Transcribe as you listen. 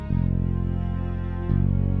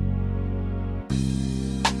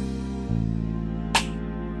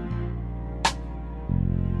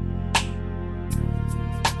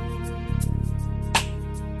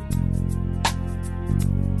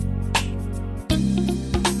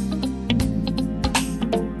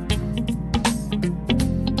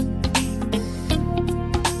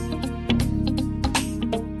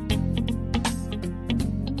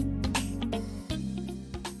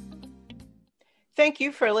Thank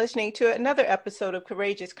you for listening to another episode of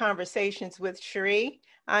Courageous Conversations with Cherie.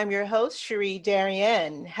 I'm your host, Cherie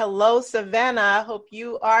Darien. Hello, Savannah. I hope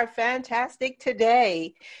you are fantastic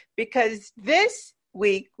today, because this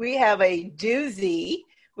week we have a doozy.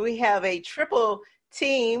 We have a triple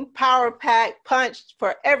team power pack punch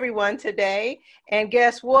for everyone today. And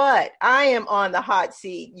guess what? I am on the hot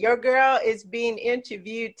seat. Your girl is being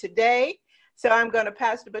interviewed today. So I'm going to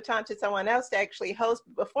pass the baton to someone else to actually host.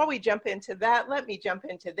 But before we jump into that, let me jump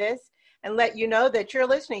into this and let you know that you're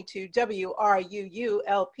listening to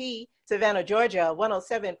WRUU-LP, Savannah, Georgia,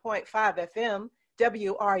 107.5 FM,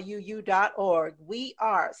 WRUU.org. We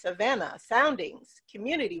are Savannah Soundings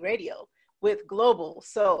Community Radio with Global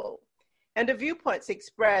Soul. And the viewpoints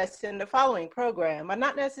expressed in the following program are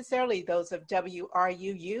not necessarily those of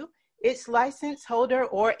WRUU, its license holder,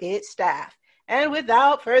 or its staff. And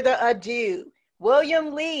without further ado,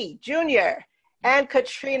 William Lee Jr. and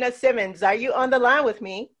Katrina Simmons, are you on the line with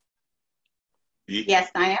me? Yes,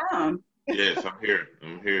 I am. Yes,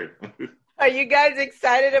 I'm here. Are you guys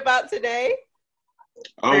excited about today?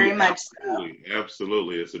 Very much absolutely. So.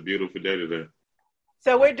 Absolutely. It's a beautiful day today.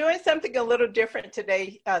 So we're doing something a little different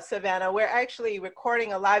today, Savannah. We're actually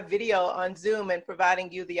recording a live video on Zoom and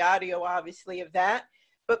providing you the audio, obviously, of that.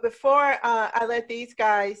 But before I let these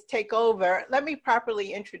guys take over, let me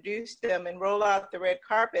properly introduce them and roll out the red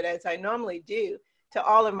carpet, as I normally do, to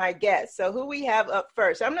all of my guests. So who we have up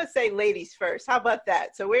first? I'm going to say ladies first. How about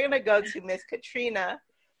that? So we're going to go to Miss Katrina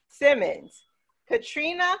Simmons.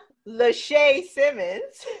 Katrina Lachey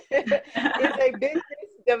Simmons is a business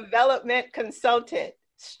development consultant,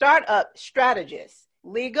 startup strategist,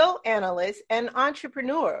 legal analyst, and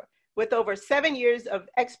entrepreneur, with over 7 years of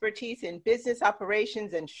expertise in business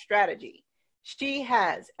operations and strategy. She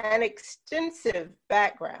has an extensive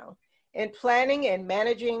background in planning and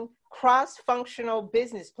managing cross-functional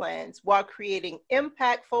business plans while creating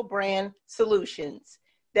impactful brand solutions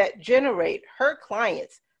that generate her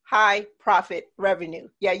clients high profit revenue.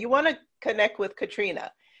 Yeah, you want to connect with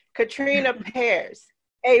Katrina. Katrina pairs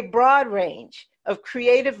a broad range of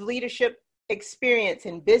creative leadership experience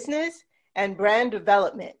in business and brand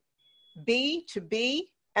development, B2B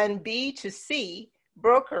and B2C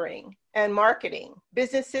brokering and marketing,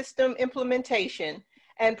 business system implementation,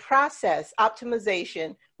 and process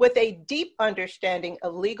optimization, with a deep understanding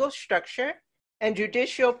of legal structure and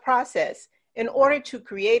judicial process in order to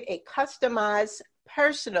create a customized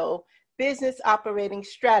personal business operating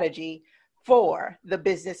strategy for the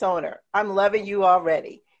business owner. I'm loving you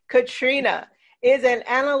already. Katrina is an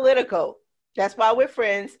analytical, that's why we're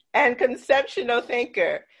friends, and conceptual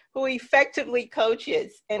thinker who effectively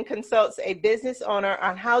coaches and consults a business owner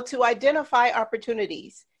on how to identify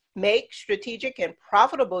opportunities, make strategic and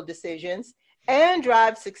profitable decisions, and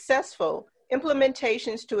drive successful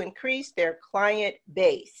implementations to increase their client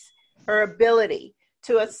base. Her ability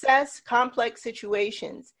to assess complex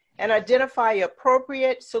situations and identify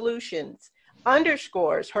appropriate solutions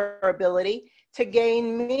underscores her ability to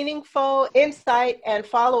gain meaningful insight and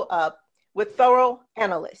follow up with thorough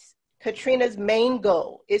analysts. Katrina's main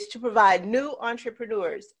goal is to provide new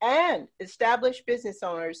entrepreneurs and established business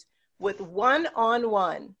owners with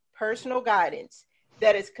one-on-one personal guidance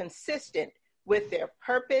that is consistent with their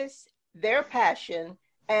purpose, their passion,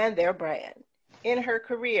 and their brand. In her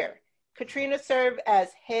career, Katrina served as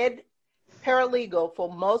head paralegal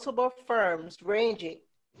for multiple firms ranging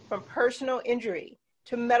from personal injury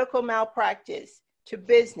to medical malpractice to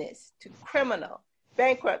business to criminal,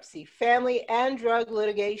 bankruptcy, family, and drug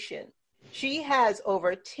litigation. She has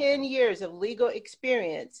over 10 years of legal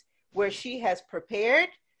experience where she has prepared,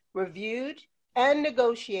 reviewed, and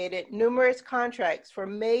negotiated numerous contracts for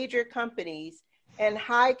major companies and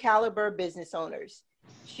high caliber business owners.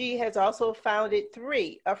 She has also founded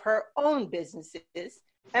 3 of her own businesses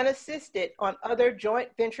and assisted on other joint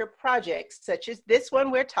venture projects, such as this one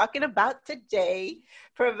we're talking about today,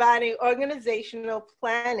 providing organizational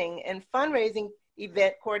planning and fundraising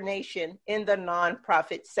event coordination in the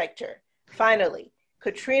nonprofit sector. Finally,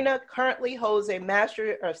 Katrina currently holds a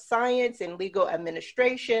Master of Science in Legal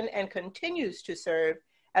Administration and continues to serve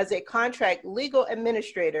as a contract legal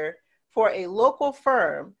administrator for a local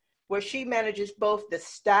firm where she manages both the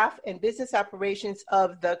staff and business operations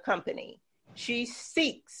of the company. She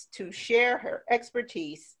seeks to share her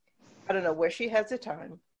expertise, I don't know where she has the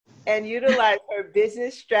time, and utilize her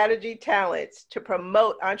business strategy talents to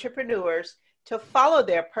promote entrepreneurs to follow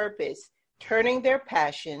their purpose, turning their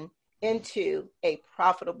passion into a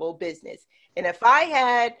profitable business. And if I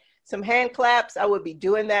had some hand claps, I would be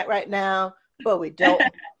doing that right now, but we don't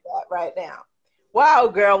have that right now. Wow,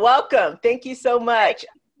 girl, welcome. Thank you so much.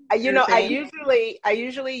 You know, I usually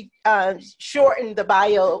shorten the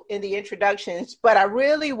bio in the introductions, but I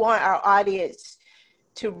really want our audience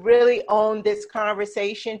to really own this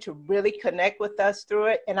conversation, to really connect with us through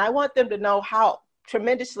it. And I want them to know how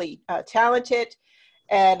tremendously talented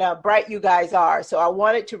and bright you guys are. So I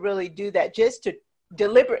wanted to really do that, just to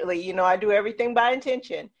deliberately, you know, I do everything by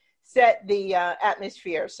intention, set the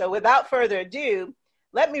atmosphere. So without further ado,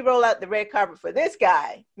 let me roll out the red carpet for this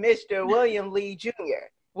guy, Mr. William Lee Jr.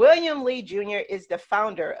 William Lee Jr. is the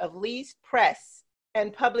founder of Lee's Press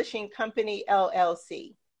and Publishing Company,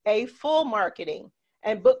 LLC, a full marketing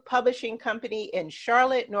and book publishing company in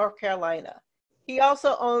Charlotte, North Carolina. He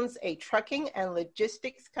also owns a trucking and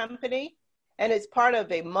logistics company and is part of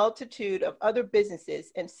a multitude of other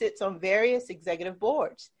businesses and sits on various executive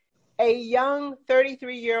boards. A young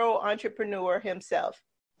 33-year-old entrepreneur himself,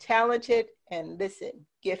 talented and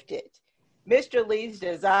gifted. Mr. Lee's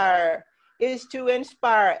desire is to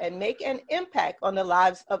inspire and make an impact on the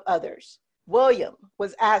lives of others. William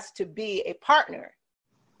was asked to be a partner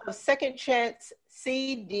of Second Chance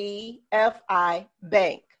CDFI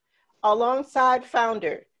Bank, alongside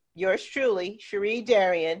founder, yours truly, Cherie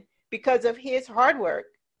Darian, because of his hard work,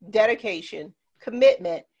 dedication,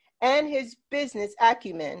 commitment, and his business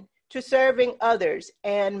acumen to serving others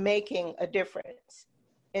and making a difference.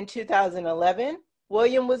 In 2011,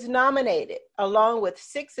 William was nominated, along with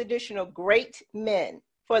 6 additional great men,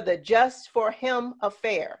 for the Just for Him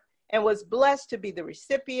Affair, and was blessed to be the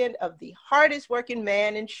recipient of the Hardest Working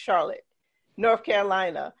Man in Charlotte, North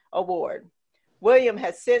Carolina Award. William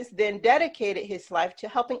has since then dedicated his life to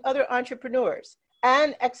helping other entrepreneurs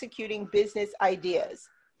and executing business ideas.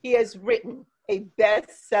 He has written a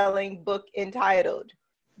best-selling book entitled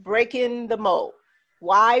Breaking the Mold: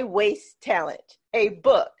 Why Waste Talent, a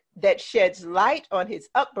book that sheds light on his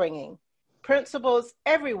upbringing, principles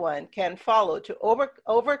everyone can follow to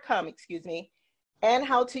overcome, and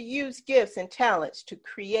how to use gifts and talents to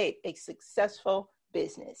create a successful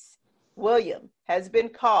business. William has been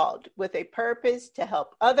called with a purpose to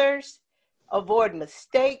help others, avoid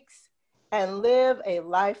mistakes, and live a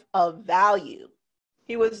life of value.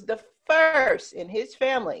 He was the first in his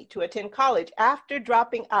family to attend college after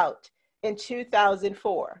dropping out in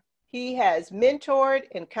 2004. He has mentored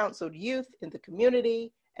and counseled youth in the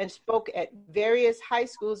community and spoke at various high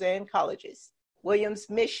schools and colleges. William's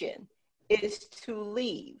mission is to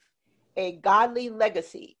leave a godly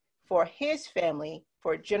legacy for his family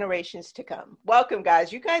for generations to come. Welcome,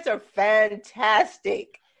 guys. You guys are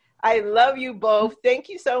fantastic. I love you both. Thank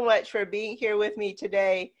you so much for being here with me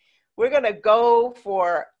today. We're going to go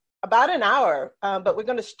for about an hour, but we're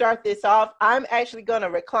going to start this off. I'm actually going to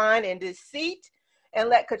recline in this seat and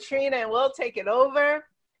let Katrina and Will take it over.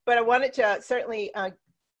 But I wanted to certainly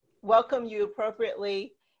welcome you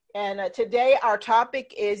appropriately. And today our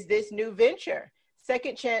topic is this new venture,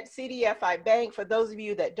 Second Chance CDFI Bank. For those of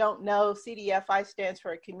you that don't know, CDFI stands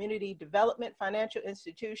for a Community Development Financial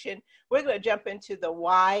Institution. We're going to jump into the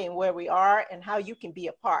why and where we are and how you can be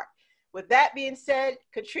a part. With that being said,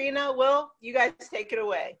 Katrina, Will, you guys take it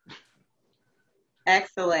away.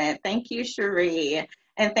 Excellent. Thank you, Cherie.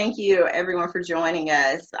 And thank you, everyone, for joining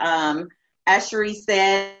us. As Cherie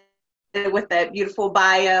said, with that beautiful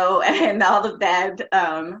bio and all of that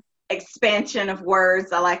expansion of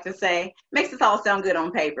words, I like to say, makes us all sound good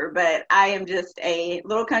on paper. But I am just a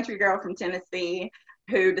little country girl from Tennessee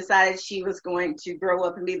who decided she was going to grow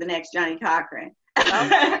up and be the next Johnny Cochran.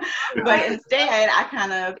 But instead, I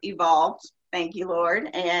kind of evolved, thank you, Lord,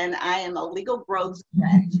 and I am a legal growth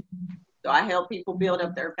strategist. So I help people build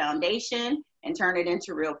up their foundation and turn it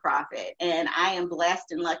into real profit. And I am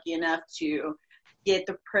blessed and lucky enough to get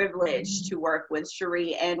the privilege to work with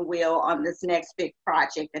Cherie and Will on this next big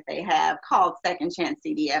project that they have called Second Chance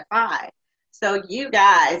CDFI. So you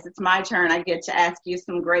guys, it's my turn. I get to ask you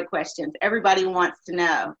some great questions. Everybody wants to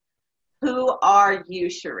know, who are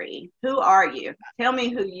you, Cherie? Who are you? Tell me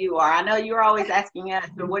who you are. I know you're always asking us,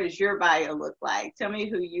 but what does your bio look like? Tell me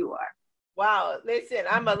who you are. Wow, listen,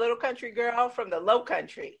 I'm a little country girl from the low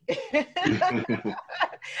country.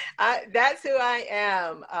 That's who I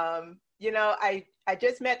am. You know, I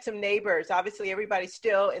just met some neighbors. Obviously, everybody's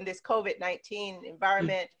still in this COVID-19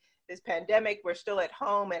 environment, this pandemic. We're still at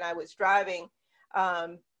home, and I was driving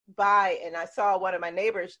by and I saw one of my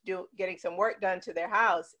neighbors getting some work done to their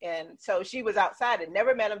house. And so she was outside and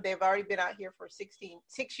never met them. They've already been out here for 6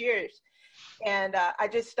 years. And I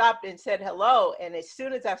just stopped and said hello. And as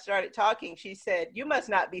soon as I started talking, she said, "You must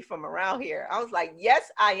not be from around here." I was like, "Yes,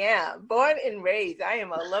 I am. Born and raised. I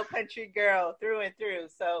am a low country girl through and through."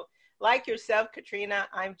 So like yourself, Katrina,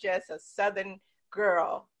 I'm just a Southern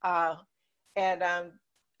girl. And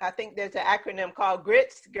I think there's an acronym called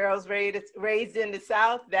GRITS, Girls Raised in the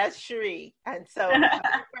South. That's Cherie. And so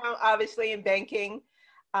I'm obviously in banking.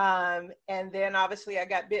 And then obviously I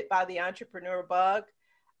got bit by the entrepreneur bug.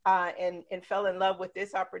 And fell in love with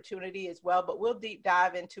this opportunity as well. But we'll deep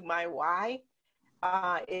dive into my why.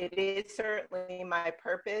 It is certainly my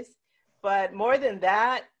purpose. But more than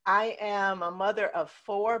that, I am a mother of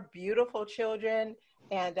 4 beautiful children.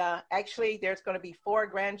 And actually, there's going to be 4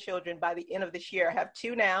 grandchildren by the end of this year. I have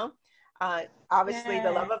 2 now. Obviously,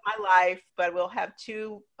 the love of my life, but we'll have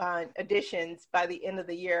 2 additions by the end of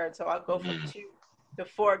the year. And so I'll go from 2 to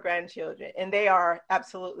 4 grandchildren. And they are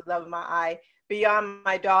absolutely love of my eye. Beyond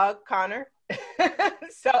my dog, Connor.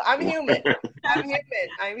 So I'm human.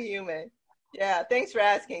 I'm human. Yeah, thanks for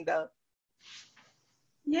asking, though.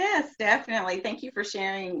 Yes, definitely. Thank you for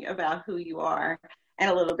sharing about who you are and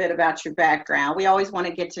a little bit about your background. We always want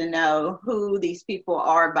to get to know who these people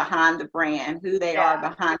are behind the brand, who they are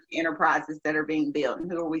behind the enterprises that are being built, and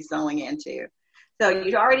who are we selling into. So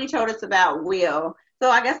you already told us about Will. So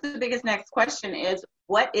I guess the biggest next question is,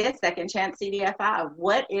 what is Second Chance CDFI?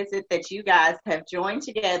 What is it that you guys have joined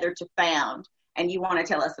together to found and you want to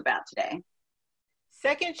tell us about today?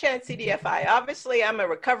 Second Chance CDFI. Obviously, I'm a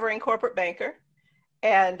recovering corporate banker.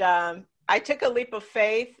 And I took a leap of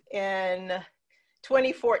faith in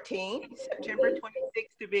 2014, September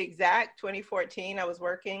 26th to be exact, 2014. I was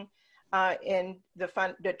working in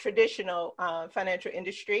the traditional financial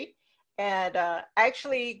industry. And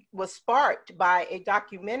actually was sparked by a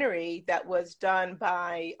documentary that was done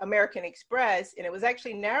by American Express, and it was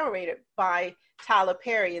actually narrated by Tyler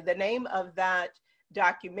Perry. The name of that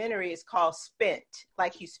documentary is called Spent,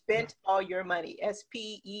 like you spent all your money,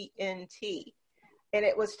 SPENT. And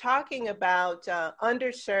it was talking about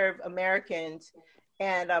underserved Americans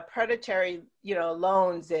and predatory,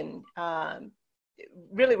 loans and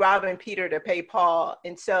really robbing Peter to pay Paul.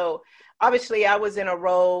 And so obviously I was in a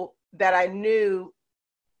role that I knew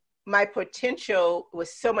my potential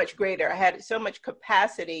was so much greater. I had so much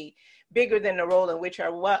capacity, bigger than the role in which I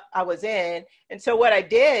was in. And so what I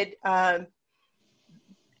did, I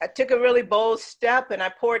took a really bold step and I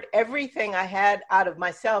poured everything I had out of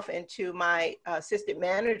myself into my assistant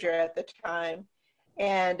manager at the time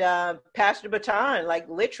and passed the baton, like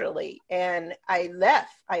literally. And I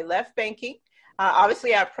left banking.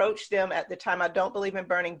 Obviously, I approached them at the time. I don't believe in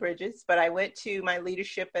burning bridges, but I went to my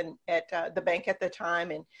leadership at the bank at the time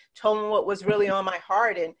and told them what was really on my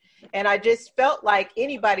heart. And I just felt like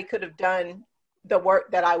anybody could have done the work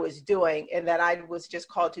that I was doing and that I was just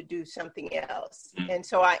called to do something else. And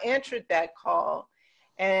so I answered that call.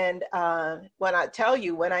 And when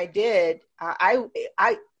I did,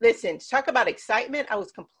 I listen, talk about excitement. I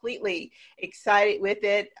was completely excited with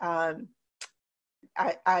it.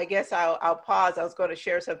 I guess I'll pause. I was going to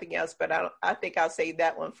share something else, but I think I'll save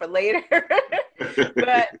that one for later.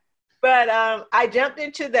 But I jumped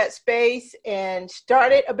into that space and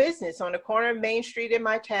started a business on the corner of Main Street in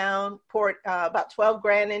my town, poured about 12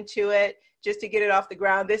 grand into it just to get it off the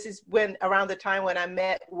ground. This is around the time when I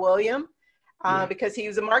met William, because he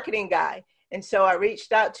was a marketing guy. And so I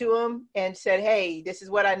reached out to him and said, "Hey, this is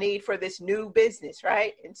what I need for this new business,"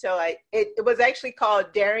 right? And so it was actually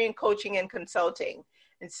called Darien Coaching and Consulting.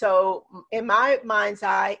 And so in my mind's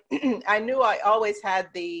eye, I knew I always had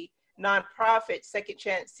the nonprofit Second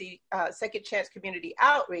Chance Community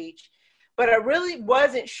Outreach, but I really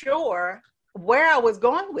wasn't sure where I was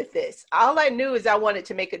going with this. All I knew is I wanted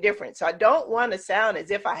to make a difference. So I don't want to sound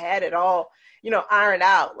as if I had it all ironed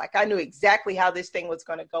out. Like I knew exactly how this thing was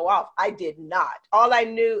going to go off. I did not. All I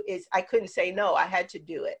knew is I couldn't say no. I had to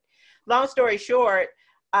do it. Long story short,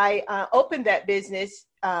 I opened that business,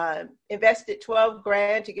 invested 12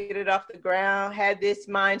 grand to get it off the ground, had this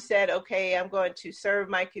mindset, okay, I'm going to serve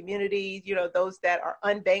my community, those that are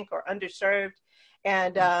unbanked or underserved.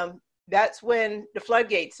 And that's when the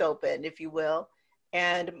floodgates opened, if you will.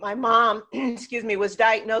 And my mom, was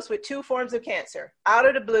diagnosed with 2 forms of cancer out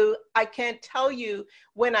of the blue. I can't tell you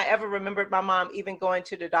when I ever remembered my mom even going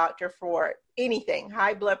to the doctor for anything,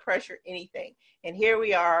 high blood pressure, anything. And here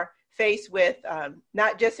we are faced with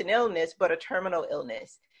not just an illness, but a terminal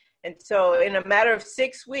illness. And so in a matter of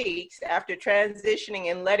 6 weeks after transitioning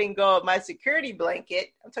and letting go of my security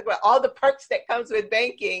blanket, I'm talking about all the perks that comes with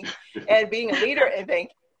banking and being a leader in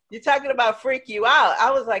banking. You're talking about freak you out.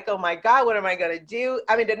 I was like, oh my God, what am I going to do?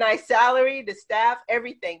 I mean, the nice salary, the staff,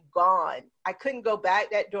 everything gone. I couldn't go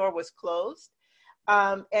back. That door was closed.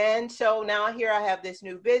 And so now here I have this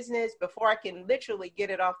new business. Before I can literally get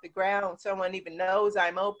it off the ground, someone even knows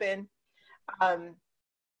I'm open.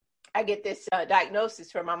 I get this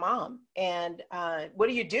diagnosis from my mom. And what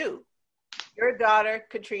do? Your daughter,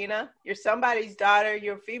 Katrina, you're somebody's daughter,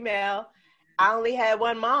 you're female. I only had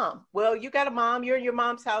one mom. Well, you got a mom. You're in your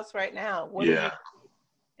mom's house right now. What do you do?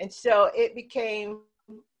 And so it became,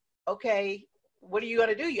 okay, what are you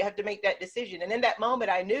going to do? You have to make that decision. And in that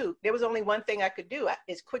moment, I knew there was only one thing I could do.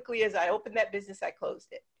 As quickly as I opened that business, I closed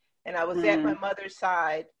it. And I was at my mother's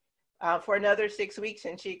side for another 6 weeks,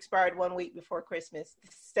 and she expired 1 week before Christmas.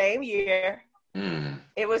 Same year.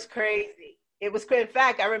 It was crazy. It was, in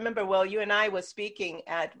fact, I remember, well, you and I was speaking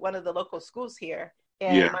at one of the local schools here.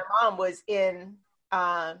 And my mom was in,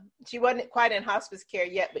 she wasn't quite in hospice care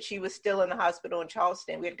yet, but she was still in the hospital in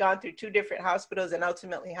Charleston. We had gone through 2 different hospitals and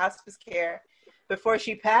ultimately hospice care before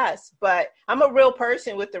she passed. But I'm a real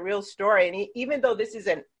person with a real story. And even though this is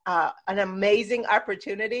an amazing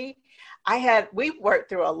opportunity, we worked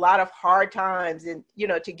through a lot of hard times and,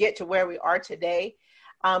 to get to where we are today.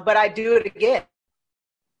 But I do it again.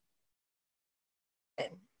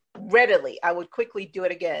 Readily, I would quickly do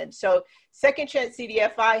it again. So Second Chance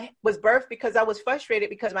CDFI was birthed because I was frustrated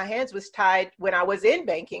because my hands was tied when I was in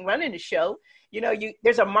banking, running the show.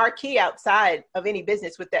 There's a marquee outside of any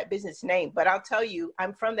business with that business name. But I'll tell you,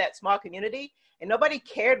 I'm from that small community and nobody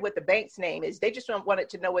cared what the bank's name is. They just wanted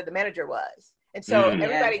to know where the manager was. And so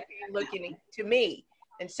everybody came looking to me.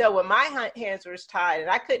 And so when my hands were tied and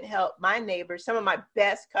I couldn't help my neighbors, some of my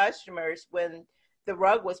best customers, when the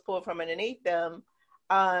rug was pulled from underneath them,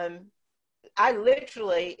 I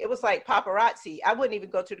literally, it was like paparazzi. I wouldn't even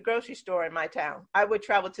go to the grocery store in my town. I would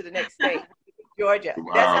travel to the next state, Georgia.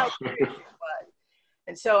 Wow. That's how serious it was.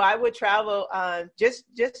 And so I would travel just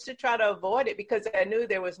to try to avoid it because I knew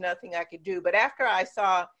there was nothing I could do. But after I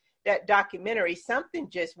saw that documentary, something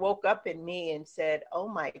just woke up in me and said, oh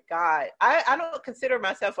my God, I don't consider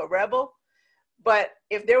myself a rebel, but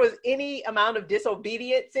if there was any amount of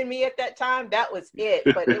disobedience in me at that time, that was it.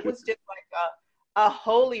 But it was just like a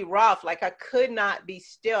holy wrath, like I could not be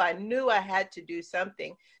still. I knew I had to do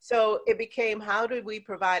something. So it became, how do we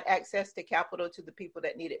provide access to capital to the people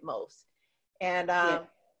that need it most? And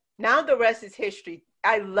now the rest is history.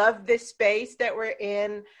 I love this space that we're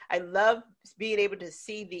in. I love being able to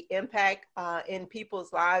see the impact in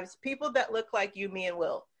people's lives, people that look like you, me, and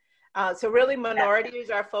Will. So really minority is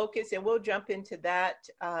our focus, and we'll jump into that.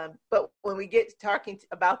 But when we get to talking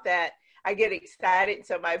about that, I get excited,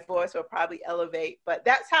 so my voice will probably elevate. But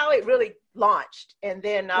that's how it really launched. And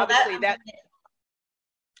then obviously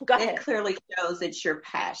Go ahead. It clearly shows it's your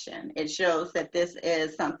passion. It shows that this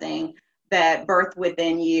is something that birthed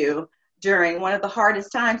within you during one of the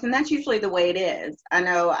hardest times. And that's usually the way it is. I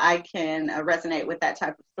know I can resonate with that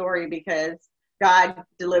type of story because God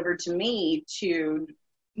delivered to me to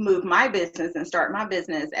move my business and start my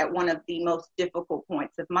business at one of the most difficult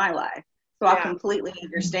points of my life. So I completely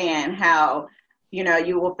understand how,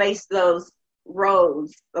 you will face those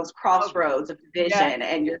roads, those crossroads of division,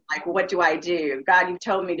 and you're like, what do I do? God, you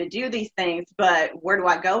told me to do these things, but where do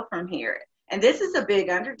I go from here? And this is a big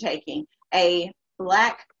undertaking. A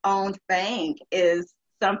Black-owned bank is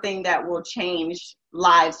something that will change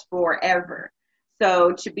lives forever.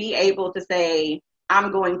 So to be able to say,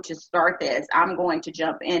 I'm going to start this, I'm going to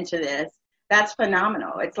jump into this, that's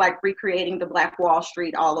phenomenal. It's like recreating the Black Wall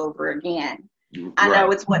Street all over again. Right. I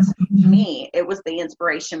know it's what's to me. It was the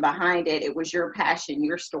inspiration behind it. It was your passion,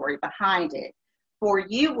 your story behind it. For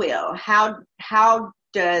you, Will, how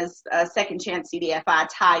does Second Chance CDFI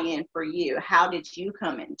tie in for you? How did you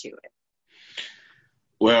come into it?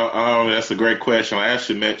 Well, that's a great question. I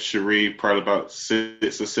actually met Cherie probably about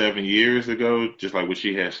 6 or 7 years ago. Just like when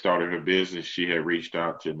she had started her business, she had reached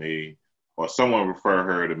out to me, or someone referred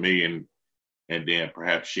her to me, and then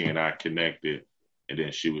perhaps she and I connected, and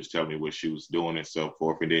then she was telling me what she was doing and so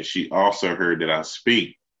forth. And then she also heard that I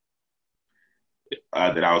speak,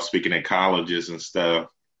 that I was speaking in colleges and stuff.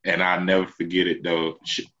 And I'll never forget it though.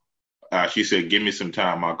 She said, give me some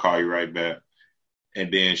time, I'll call you right back.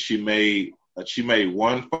 And then she made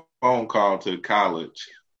one phone call to the college,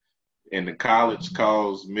 and the college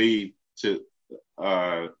calls me to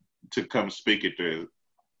come speak at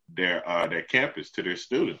their campus to their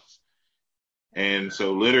students. And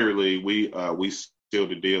so literally we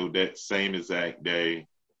sealed the deal that same exact day.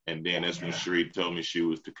 And then that's when Cherie told me she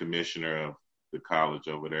was the commissioner of the college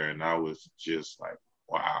over there. And I was just like,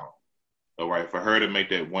 wow. All right, for her to make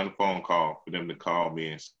that one phone call, for them to call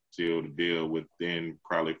me and seal the deal within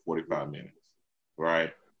probably 45 minutes,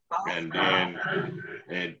 right? And then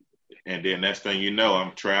and then next thing you know,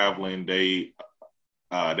 I'm traveling. They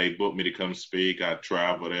booked me to come speak. I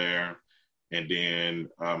travel there, and then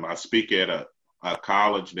I speak at a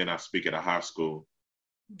college. Then I speak at a high school,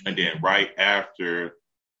 and then right after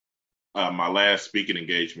my last speaking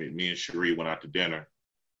engagement, me and Cherie went out to dinner,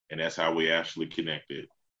 and that's how we actually connected.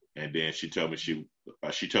 And then she told me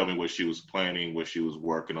she told me what she was planning, what she was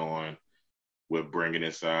working on with bringing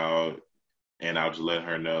this out, and I was letting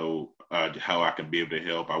her know how I could be able to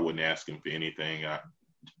help. I wasn't asking for anything.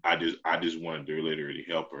 I just wanted to literally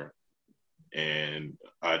help her, and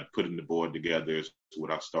I putting the board together is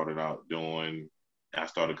what I started out doing. I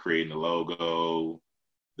started creating the logo,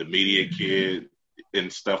 the media kit,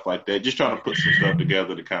 and stuff like that. Just trying to put some stuff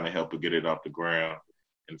together to kind of help her get it off the ground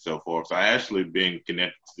and so forth. So I actually been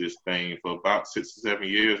connected to this thing for about 6 or 7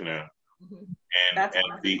 years now. And at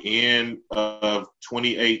the end of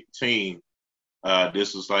 2018,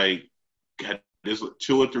 this was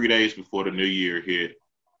 2 or 3 days before the new year hit.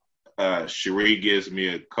 Cherie gives me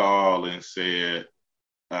a call and said,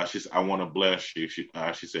 she said, I want to bless you. She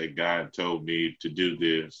said, God told me to do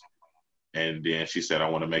this. And then she said, I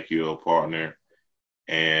want to make you a partner.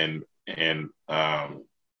 And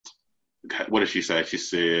what did she say? She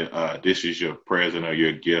said, this is your present or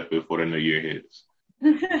your gift before the new year hits.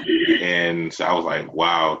 And so I was like,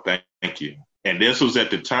 wow, thank you. And this was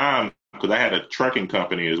at the time, because I had a trucking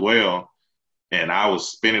company as well. And I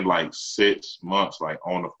was spending like 6 months like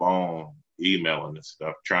on the phone, emailing and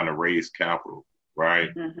stuff, trying to raise capital, right?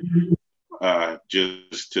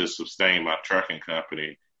 Just to sustain my trucking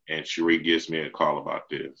company. And Cherie gives me a call about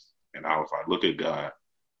this. And I was like, look at God.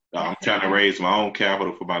 I'm trying to raise my own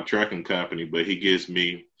capital for my trucking company, but he gives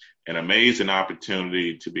me an amazing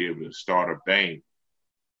opportunity to be able to start a bank.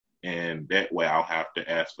 And that way I'll have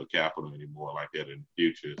to ask for capital anymore like that in the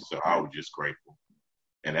future. So I was just grateful.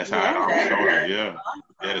 And that's how it all started. Yeah,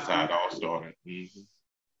 that is how it all started.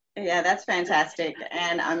 Mm-hmm. Yeah, that's fantastic.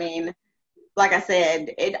 And I mean, like I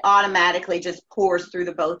said, it automatically just pours through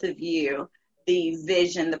the both of you. The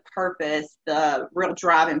vision, the purpose, the real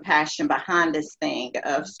drive and passion behind this thing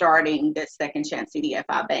of starting this Second Chance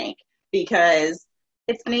CDFI Bank, because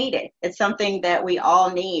it's needed. It's something that we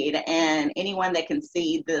all need, and anyone that can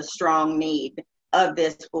see the strong need of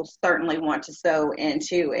this will certainly want to sow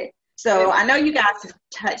into it. So I know you guys have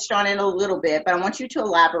touched on it a little bit, but I want you to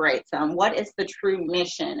elaborate some. What is the true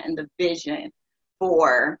mission and the vision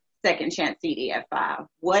for Second Chance CDFI?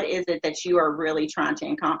 What is it that you are really trying to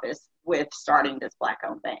encompass with starting this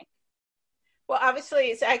Black-owned bank? Well, obviously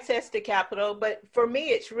it's access to capital, but for me,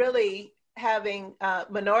 it's really having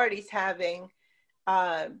minorities having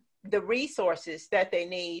the resources that they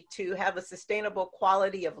need to have a sustainable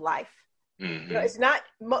quality of life. Mm-hmm. You know, it's not,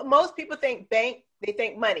 most people think bank, they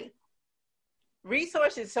think money.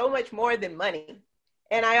 Resources so much more than money.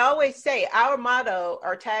 And I always say our motto,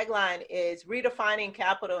 our tagline is redefining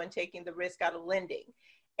capital and taking the risk out of lending.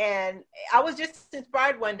 And I was just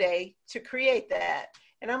inspired one day to create that.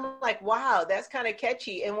 And I'm like, wow, that's kind of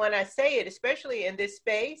catchy. And when I say it, especially in this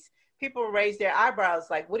space, people raise their eyebrows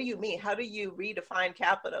like, what do you mean? How do you redefine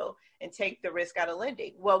capital and take the risk out of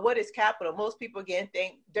lending? Well, what is capital? Most people again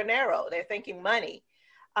think dinero. They're thinking money.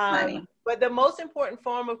 Money. But the most important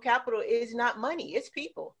form of capital is not money. It's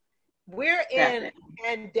people. We're in a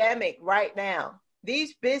pandemic right now.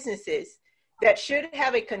 These businesses that should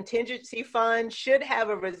have a contingency fund, should have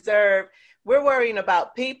a reserve. We're worrying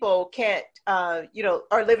about people can't, are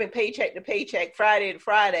living paycheck to paycheck, Friday to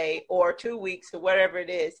Friday, or 2 weeks or whatever it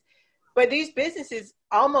is. But these businesses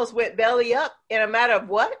almost went belly up in a matter of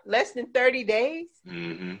what? Less than 30 days?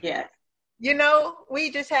 Mm-hmm. Yeah. You know,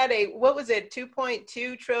 we just had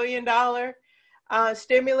 $2.2 trillion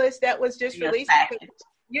stimulus that was just released.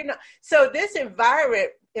 You know, so this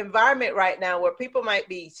environment right now where people might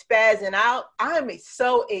be spazzing out, I'm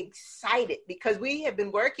so excited because we have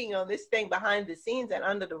been working on this thing behind the scenes and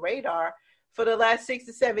under the radar for the last 6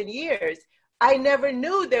 to 7 years. I never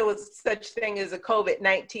knew there was such thing as a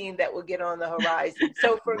COVID-19 that would get on the horizon.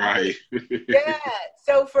 So for me,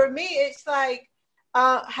 so for me, it's like,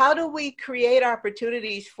 how do we create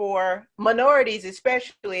opportunities for minorities,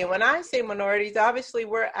 especially? And when I say minorities, obviously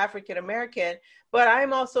we're African American, but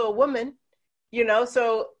I'm also a woman, you know,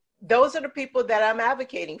 so those are the people that I'm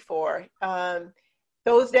advocating for.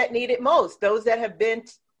 Those that need it most, those that have been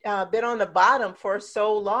on the bottom for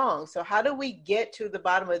so long. So how do we get to the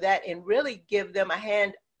bottom of that and really give them a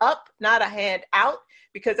hand up, not a hand out?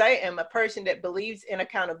 Because I am a person that believes in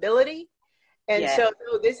accountability. And so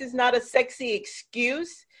this is not a sexy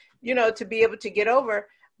excuse, you know, to be able to get over.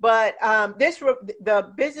 But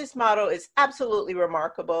the business model is absolutely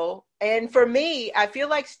remarkable. And for me, I feel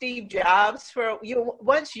like Steve Jobs, for you,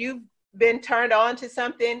 once you've been turned on to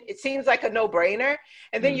something, it seems like a no-brainer.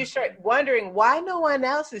 And then you start wondering why no one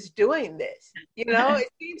else is doing this. You know, it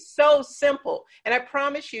seems so simple. And I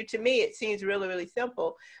promise you, to me, it seems really, really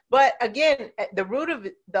simple. But again, at the root of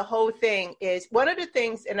the whole thing is one of the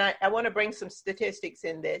things, and I want to bring some statistics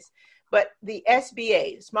in this, but the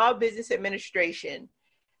SBA, Small Business Administration,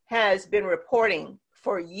 has been reporting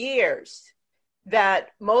for years that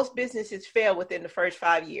most businesses fail within the first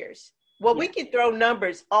 5 years. Well, we can throw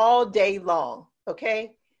numbers all day long,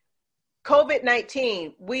 okay?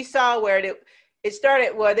 COVID-19, we saw where it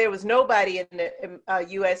started where there was nobody in the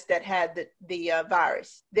U.S. that had the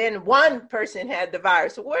virus. Then one person had the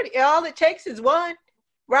virus. So all it takes is one,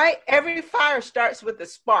 right? Every fire starts with a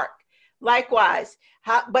spark. Likewise,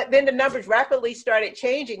 but then the numbers rapidly started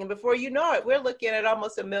changing. And before you know it, we're looking at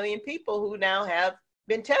almost 1 million people who now have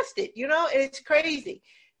been tested. You know, it's crazy.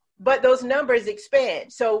 But those numbers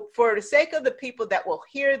expand. So for the sake of the people that will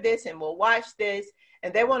hear this and will watch this,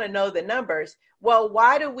 and they want to know the numbers, well,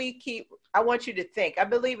 why do we I want you to think. I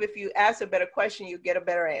believe if you ask a better question, you get a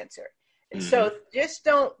better answer. And so just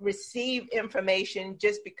don't receive information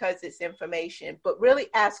just because it's information, but really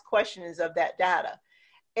ask questions of that data.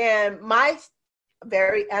 And my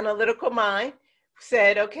very analytical mind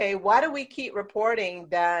said, okay, why do we keep reporting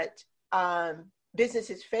that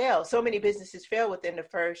businesses fail? So many businesses fail within the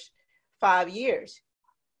first 5 years.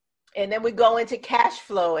 And then we go into cash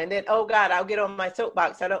flow. And then, oh God, I'll get on my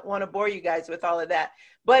soapbox. I don't want to bore you guys with all of that.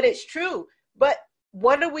 But it's true. But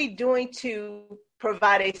what are we doing to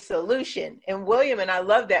provide a solution? And William, and I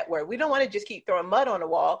love that word, we don't want to just keep throwing mud on the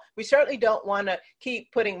wall. We certainly don't want to keep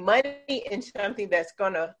putting money into something that's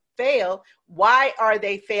going to fail. Why are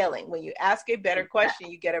they failing? When you ask a better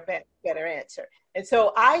question, you get a better answer. And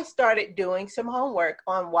so I started doing some homework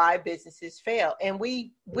on why businesses fail. And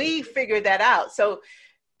we figured that out. So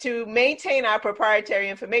to maintain our proprietary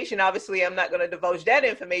information, obviously I'm not going to divulge that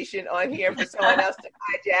information on here for someone else to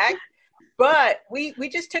hijack. But we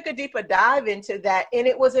just took a deeper dive into that, and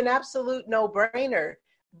it was an absolute no-brainer.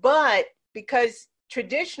 But because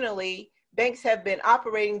traditionally banks have been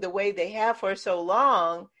operating the way they have for so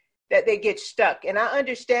long that they get stuck. And I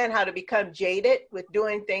understand how to become jaded with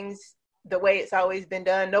doing things the way it's always been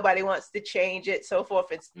done. Nobody wants to change it, so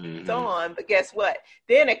forth and so on. But guess what?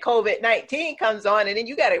 Then a COVID-19 comes on, and then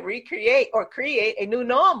you got to recreate or create a new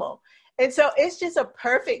normal. And so it's just a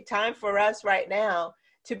perfect time for us right now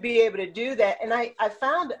to be able to do that. And I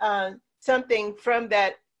found something from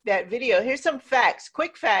that video. Here's some facts,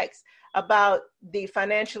 quick facts about the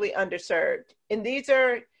financially underserved. And these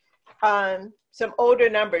are some older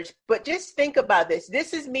numbers, but just think about this.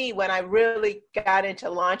 This is me when I really got into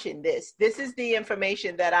launching this. This is the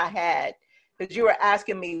information that I had because you were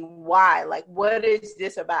asking me why, like, what is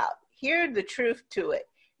this about? Here's the truth to it.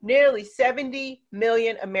 Nearly 70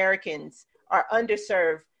 million Americans are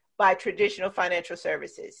underserved by traditional financial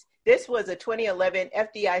services. This was a 2011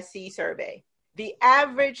 FDIC survey. The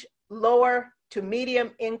average lower to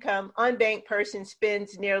medium income unbanked person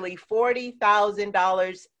spends nearly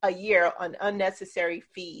 $40,000 a year on unnecessary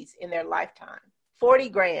fees in their lifetime. 40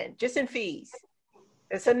 grand just in fees.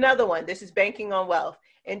 That's another one. This is Banking on Wealth.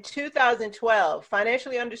 In 2012,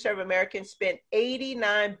 financially underserved Americans spent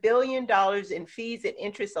 $89 billion in fees and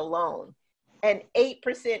interest alone, an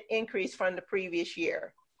 8% increase from the previous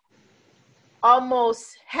year.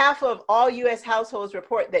 Almost half of all U.S. households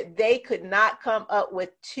report that they could not come up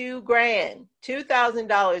with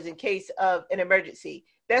 $2,000 in case of an emergency.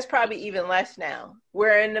 That's probably even less now.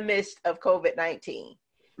 We're in the midst of COVID-19.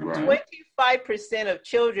 Right. 25% of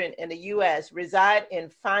children in the U.S. reside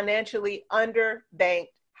in financially underbanked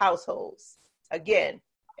households. Again,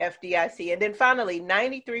 FDIC. And then finally,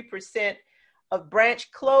 93% of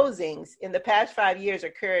branch closings in the past 5 years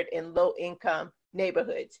occurred in low-income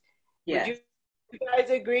neighborhoods. Yes. Would you guys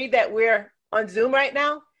agree that we're on Zoom right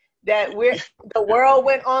now? That the world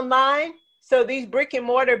went online? So these brick and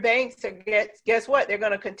mortar banks, guess what? They're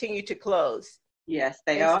going to continue to close. Yes,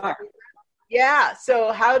 they are. Yeah.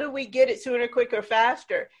 So how do we get it sooner, quicker,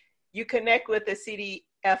 faster? You connect with the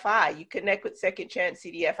CDFI. You connect with Second Chance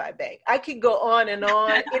CDFI Bank. I could go on and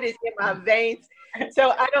on. It is in my veins. So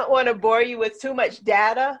I don't want to bore you with too much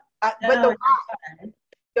data. But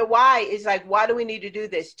the why is like, why do we need to do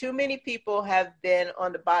this? Too many people have been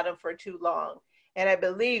on the bottom for too long. And I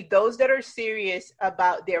believe those that are serious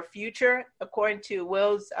about their future, according to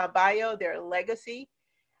Will's bio, their legacy,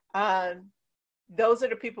 those are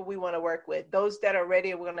the people we want to work with. Those that are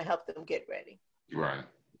ready, we're going to help them get ready. Right.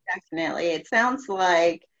 Definitely. It sounds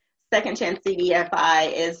like Second Chance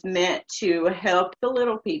CDFI is meant to help the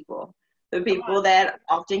little people, the people that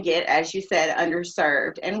often get, as you said,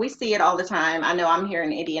 underserved. And we see it all the time. I know I'm here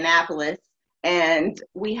in Indianapolis, and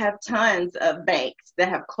we have tons of banks that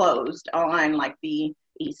have closed on like the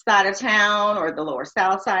east side of town or the lower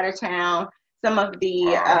south side of town, some of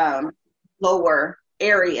the lower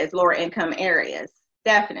areas, lower income areas.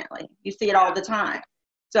 Definitely. You see it all the time.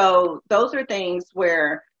 So those are things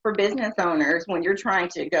where for business owners, when you're trying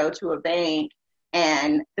to go to a bank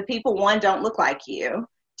and the people, one, don't look like you,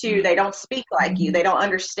 two, they don't speak like you, they don't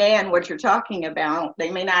understand what you're talking about, they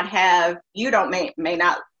may not have, may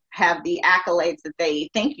not have the accolades that they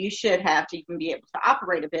think you should have to even be able to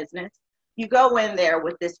operate a business. You go in there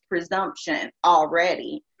with this presumption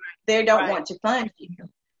already. They don't want to fund you.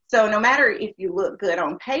 So no matter if you look good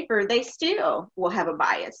on paper, they still will have a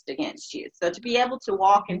bias against you. So to be able to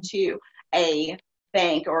walk into a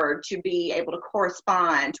bank or to be able to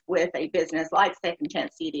correspond with a business like Second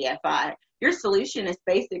Chance CDFI, your solution is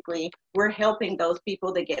basically we're helping those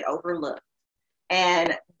people that get overlooked.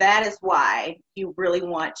 And that is why you really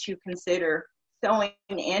want to consider going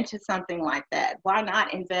into something like that. Why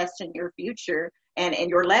not invest in your future and in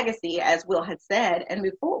your legacy, as Will had said, and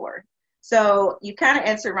move forward? So you kind of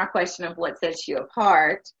answered my question of what sets you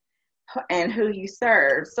apart and who you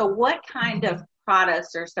serve. So what kind of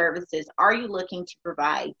products or services are you looking to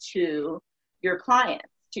provide to your clients,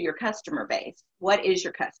 to your customer base? What is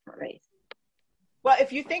your customer base? Well,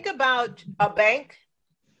 if you think about a bank,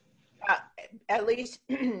 at least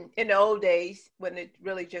in the old days when it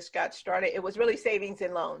really just got started, it was really savings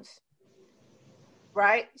and loans,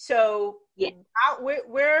 right? So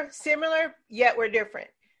we're similar, yet we're different.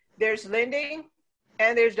 There's lending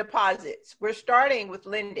and there's deposits. We're starting with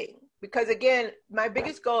lending because, again, my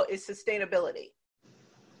biggest goal is sustainability.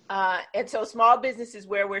 And so small business is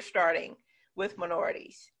where we're starting with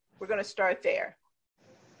minorities. We're going to start there.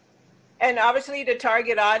 And obviously the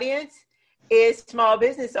target audience is small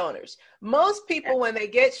business owners. Most people, when they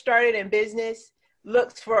get started in business,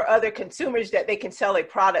 look for other consumers that they can sell a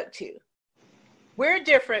product to. We're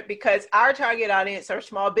different because our target audience are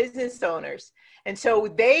small business owners. And so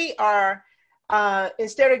they are,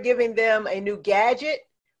 instead of giving them a new gadget,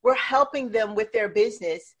 we're helping them with their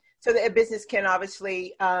business so that their business can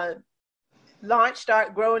obviously launch,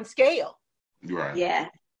 start, grow, and scale. Right. Yeah.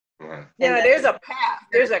 Right. Yeah, there's a path.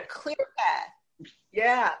 There's a clear path.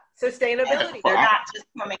 Yeah. Sustainability. They're not just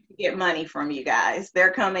coming to get money from you guys.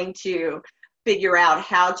 They're coming to figure out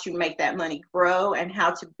how to make that money grow and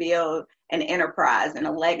how to build an enterprise and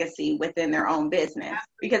a legacy within their own business,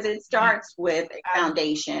 because it starts with a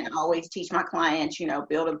foundation. I always teach my clients,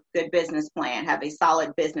 build a good business plan, have a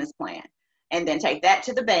solid business plan, and then take that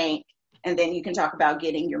to the bank. And then you can talk about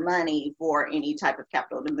getting your money for any type of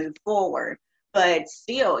capital to move forward. But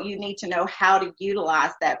still, you need to know how to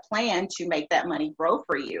utilize that plan to make that money grow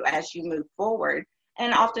for you as you move forward.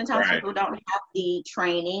 And oftentimes people don't have the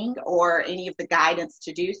training or any of the guidance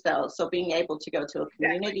to do so. So being able to go to a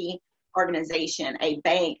community organization, a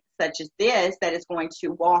bank such as this, that is going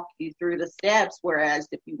to walk you through the steps. Whereas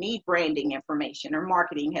if you need branding information or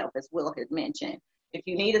marketing help, as Will had mentioned, if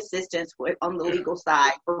you need assistance on the legal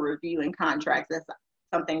side for reviewing contracts, that's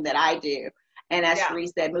something that I do. And as Cherie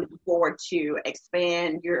said, moving forward to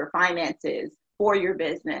expand your finances for your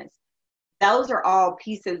business. Those are all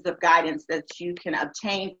pieces of guidance that you can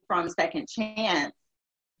obtain from Second Chance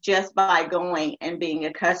just by going and being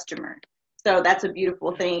a customer. So that's a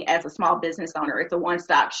beautiful thing as a small business owner. It's a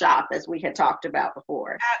one-stop shop, as we had talked about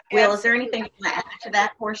before. Will, is there anything you want to add to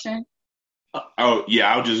that portion? Oh,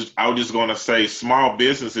 yeah, I was just going to say small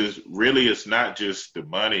businesses, really, it's not just the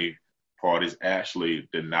money part, it's actually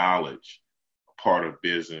the knowledge part of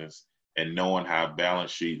business and knowing how balance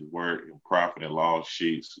sheets work and profit and loss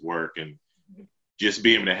sheets work, and just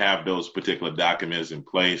being able to have those particular documents in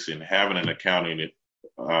place and having an accounting,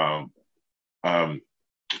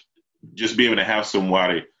 just being able to have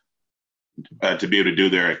somebody to be able to do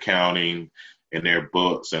their accounting and their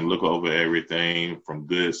books and look over everything from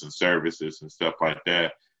goods and services and stuff like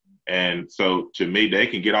that. And so to me, they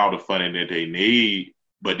can get all the funding that they need,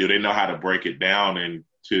 but do they know how to break it down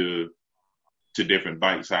into different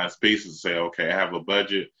bite-sized pieces? Say, okay, I have a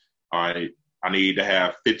budget. All right, I need to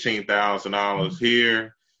have $15,000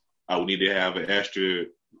 here. I need to have an extra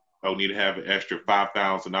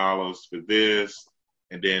 $5,000 for this,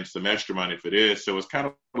 and then some extra money for this. So it's kind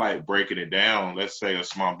of like breaking it down. Let's say a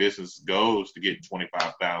small business goes to get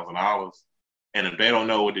 $25,000, and if they don't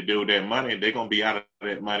know what to do with that money, they're gonna be out of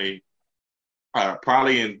that money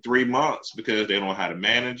probably in 3 months because they don't know how to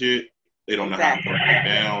manage it. They don't know how to break it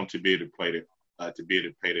down to be able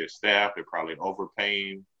to pay their staff. They're probably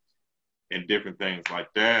overpaying and different things like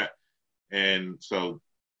that. And so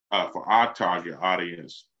for our target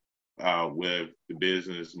audience, with the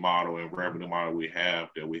business model and revenue model we have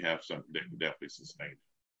something that can definitely sustain.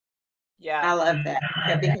 Yeah, I love that,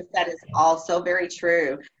 because that is also very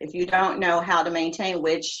true. If you don't know how to maintain,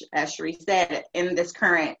 which, as Cherie said, in this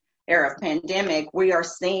current era of pandemic, we are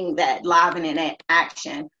seeing that live and in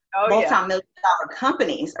action. Multi-million-dollar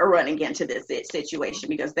companies are running into this situation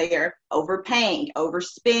because they are overpaying,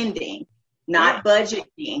 overspending, not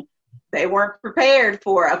budgeting. They weren't prepared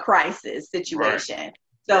for a crisis situation. Right.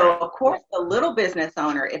 So, of course, the little business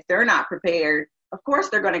owner, if they're not prepared, of course,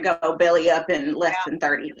 they're going to go belly up in less than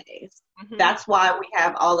 30 days. Mm-hmm. That's why we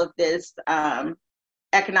have all of this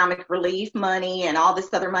economic relief money and all this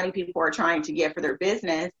other money people are trying to get for their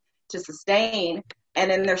business to sustain,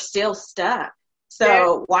 and then they're still stuck.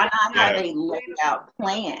 So why not have a laid out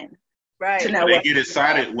plan? Right. To know they get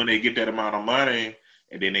excited when they get that amount of money,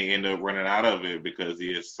 and then they end up running out of it because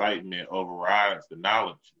the excitement overrides the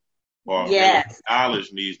knowledge. Or the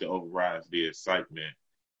knowledge needs to override the excitement.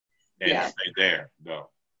 And stay there, though.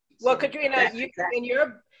 Well, Katrina,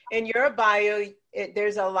 in your bio,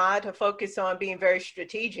 there's a lot to focus on being very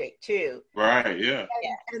strategic too. Right. Yeah.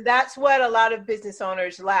 And that's what a lot of business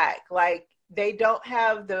owners lack. Like, they don't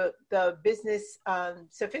have the business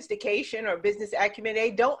sophistication or business acumen. They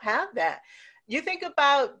don't have that. You think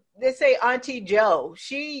about, let's say Auntie Joe.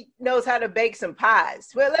 She knows how to bake some pies.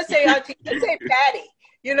 Well, let's say Patty.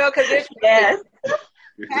 Because there's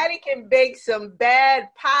Patty can bake some bad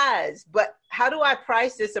pies, but how do I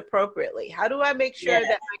price this appropriately? How do I make sure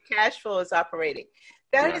that my cash flow is operating?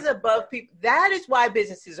 That is above people. That is why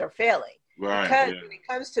businesses are failing. Right. Because when it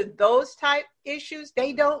comes to those type issues,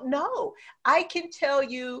 they don't know. I can tell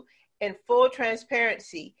you in full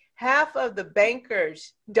transparency, half of the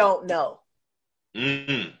bankers don't know.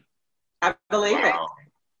 Mm-hmm. I believe it.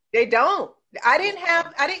 They don't. I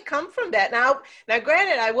didn't come from that. Now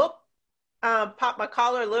granted, I will pop my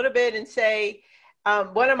collar a little bit and say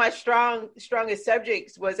one of my strongest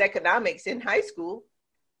subjects was economics in high school.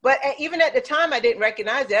 But even at the time, I didn't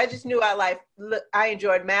recognize it. I just knew I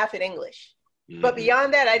enjoyed math and English. Mm-hmm. But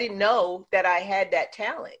beyond that, I didn't know that I had that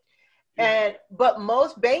talent. But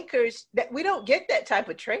most bankers, we don't get that type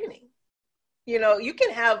of training. You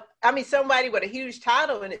can have, somebody with a huge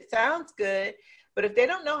title and it sounds good, but if they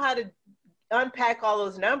don't know how to unpack all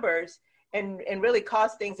those numbers and really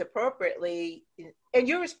cost things appropriately. And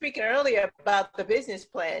you were speaking earlier about the business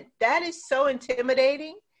plan. That is so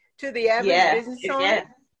intimidating to the average business owner.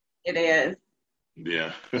 It is.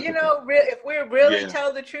 Yeah. If we're really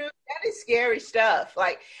tell the truth, that is scary stuff.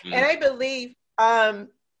 And I believe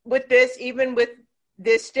with this, even with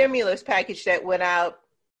this stimulus package that went out,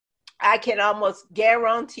 I can almost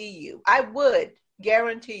guarantee you,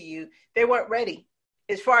 they weren't ready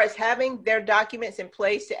as far as having their documents in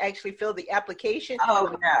place to actually fill the application. Oh,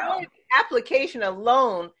 no. The application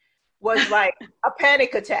alone was like a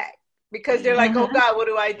panic attack. Because they're like, oh, God, what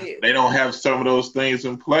do I do? They don't have some of those things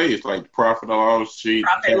in place, like profit and loss sheets.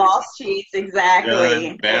 Profit and loss sheets,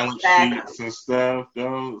 exactly. Balance sheets and stuff.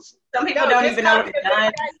 Some people don't even know what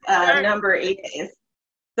the DUNS number is.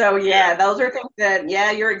 So, those are things that,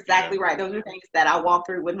 you're exactly right. Those are things that I walk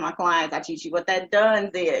through with my clients. I teach you what that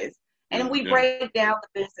DUNS is. And we break down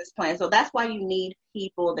the business plan. So that's why you need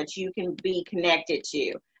people that you can be connected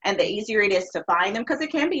to. And the easier it is to find them, because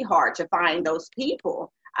it can be hard to find those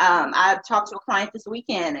people. I talked to a client this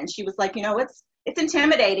weekend, and she was like, it's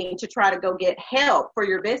intimidating to try to go get help for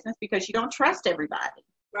your business because you don't trust everybody.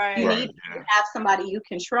 Right. You need to have somebody you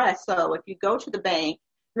can trust. So if you go to the bank,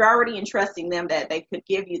 you're already entrusting them that they could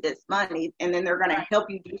give you this money, and then they're going to help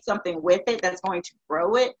you do something with it that's going to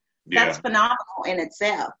grow it. Yeah. That's phenomenal in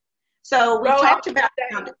itself. So we talked about,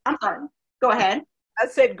 I'm sorry, go ahead. I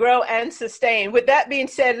said grow and sustain. With that being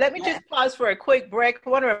said, let me just pause for a quick break. I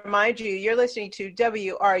want to remind you, you're listening to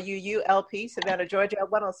WRUU-LP, Savannah, Georgia,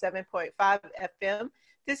 107.5 FM.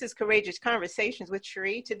 This is Courageous Conversations with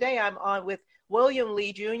Cherie. Today I'm on with William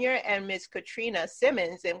Lee Jr. and Ms. Katrina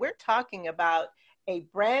Simmons, and we're talking about a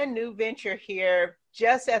brand new venture here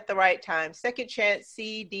just at the right time, Second Chance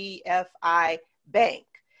CDFI Bank.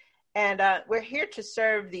 And we're here to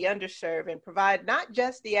serve the underserved and provide not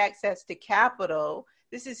just the access to capital.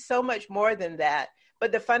 This is so much more than that,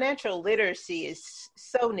 but the financial literacy is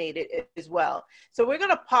so needed as well. So we're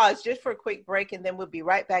going to pause just for a quick break, and then we'll be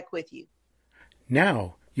right back with you.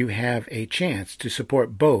 Now you have a chance to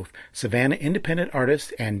support both Savannah Independent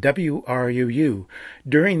Artists and WRUU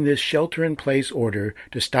during this shelter-in-place order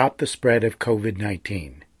to stop the spread of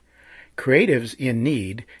COVID-19. Creatives in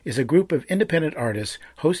Need is a group of independent artists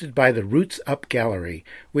hosted by the Roots Up Gallery,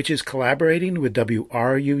 which is collaborating with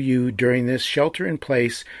WRUU during this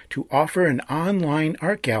shelter-in-place to offer an online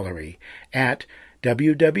art gallery at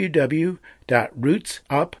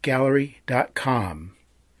www.rootsupgallery.com.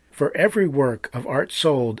 For every work of art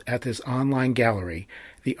sold at this online gallery,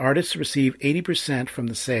 the artists receive 80% from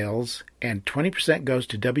the sales and 20% goes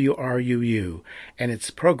to WRUU and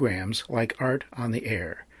its programs like Art on the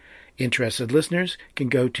Air. Interested listeners can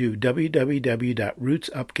go to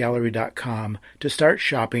www.rootsupgallery.com to start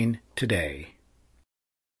shopping today.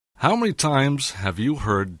 How many times have you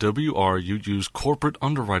heard WRUU's corporate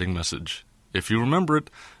underwriting message? If you remember it,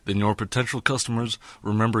 then your potential customers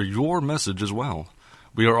remember your message as well.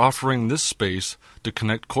 We are offering this space to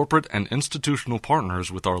connect corporate and institutional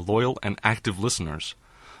partners with our loyal and active listeners.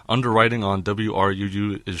 Underwriting on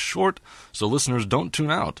WRUU is short, so listeners don't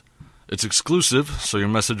tune out. It's exclusive, so your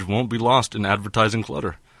message won't be lost in advertising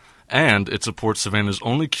clutter. And it supports Savannah's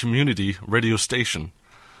only community radio station.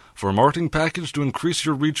 For a marketing package to increase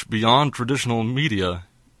your reach beyond traditional media,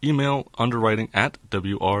 email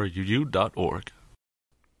underwriting@wruu.org.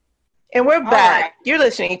 And we're back. Right. You're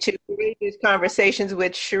listening to Courageous Conversations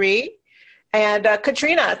with Cherie. And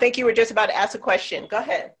Katrina, I think you were just about to ask a question. Go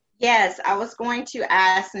ahead. Yes, I was going to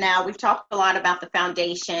ask now, we've talked a lot about the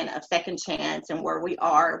foundation of Second Chance and where we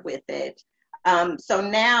are with it. So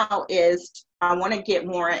now I want to get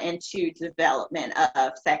more into development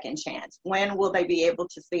of Second Chance. When will they be able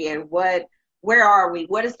to see it? Where are we?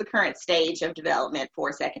 What is the current stage of development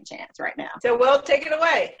for Second Chance right now? So Will, take it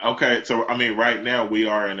away. Okay, so right now we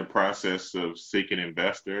are in the process of seeking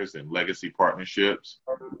investors and legacy partnerships.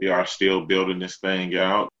 We are still building this thing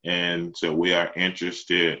out, and so we are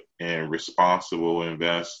interested in responsible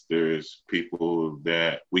investors, people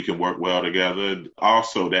that we can work well together,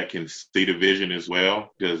 also that can see the vision as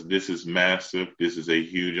well, because this is massive. This is a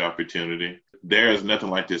huge opportunity. There is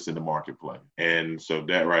nothing like this in the marketplace. And so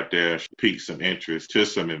that right there piques some interest to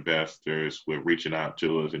some investors with reaching out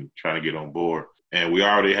to us and trying to get on board. And we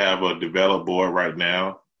already have a developed board right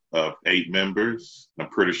now of 8 members. I'm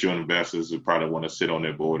pretty sure investors would probably want to sit on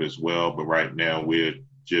their board as well. But right now we're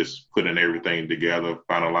just putting everything together,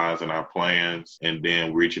 finalizing our plans, and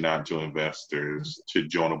then reaching out to investors to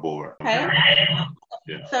join the board. Okay.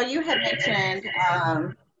 Yeah. So you had mentioned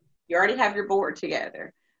you already have your board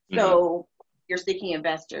together. So you're seeking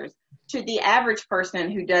investors. To the average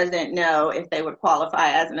person who doesn't know if they would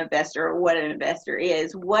qualify as an investor or what an investor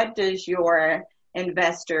is, what does your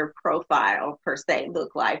investor profile per se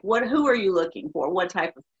look like? Who are you looking for? What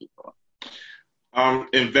type of people?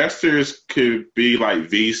 Investors could be like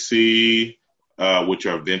VC, which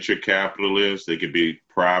are venture capitalists. They could be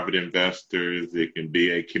private investors. It can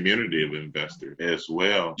be a community of investors as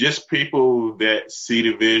well. Just people that see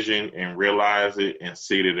the vision and realize it and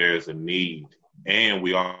see that there's a need. And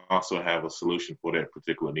we also have a solution for that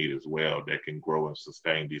particular need as well that can grow and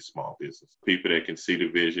sustain these small businesses. People that can see the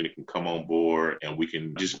vision, that can come on board, and we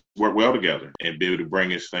can just work well together and be able to bring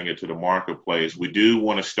this thing into the marketplace. We do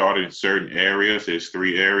want to start in certain areas. There's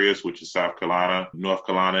 3 areas, which is South Carolina, North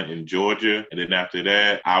Carolina, and Georgia. And then after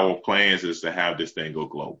that, our plans is to have this thing go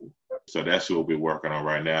global. So that's what we're working on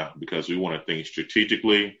right now, because we want to think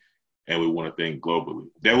strategically and we want to think globally.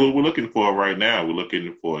 That's what we're looking for right now. We're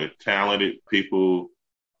looking for talented people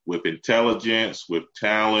with intelligence, with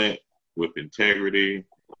talent, with integrity,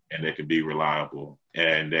 and that can be reliable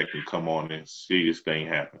and that can come on and see this thing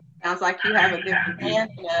happen. Sounds like you have a good plan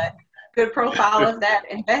and a good profile of that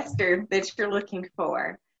investor that you're looking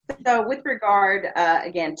for. So with regard,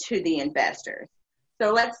 again, to the investors.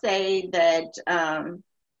 So let's say that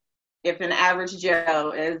if an average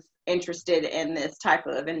Joe is interested in this type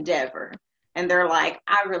of endeavor and they're like,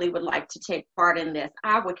 I really would like to take part in this,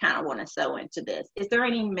 I would kind of want to sow into this. Is there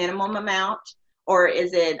any minimum amount, or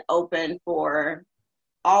is it open for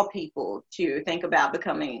all people to think about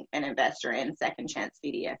becoming an investor in Second Chance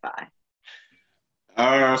CDFI?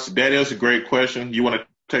 So that is a great question. You want to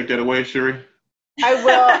take that away, Cherie? I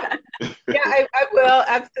will. Yeah, I will.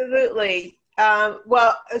 Absolutely.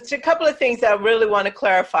 Well, it's a couple of things that I really want to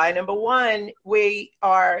clarify. Number one, we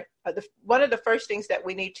are one of the first things that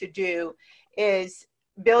we need to do is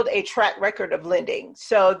build a track record of lending.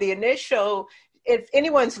 So the initial, if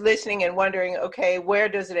anyone's listening and wondering, okay, where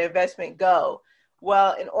does an investment go?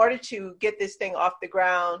 Well, in order to get this thing off the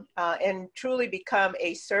ground and truly become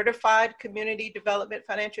a certified community development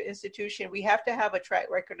financial institution, we have to have a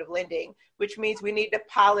track record of lending, which means we need to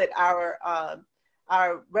pilot our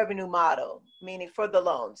revenue model, meaning for the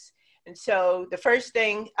loans. And so the first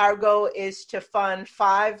thing, our goal is to fund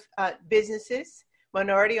 5 businesses,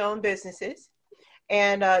 minority-owned businesses.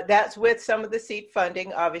 And that's with some of the seed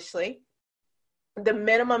funding, obviously. The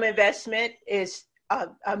minimum investment is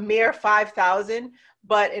a mere $5,000,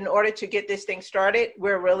 but in order to get this thing started,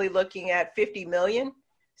 we're really looking at $50 million.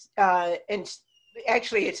 And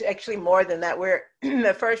actually, it's actually more than that. We're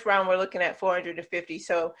the first round, we're looking at 450.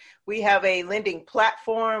 So we have a lending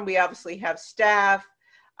platform. We obviously have staff,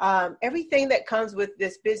 everything that comes with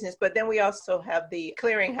this business. But then we also have the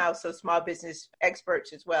clearinghouse of small business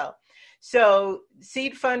experts as well. So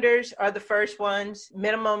seed funders are the first ones,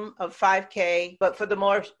 minimum of 5K. But for the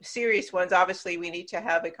more serious ones, obviously, we need to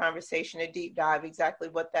have a conversation, a deep dive, exactly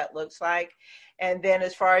what that looks like. And then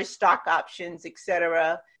as far as stock options, et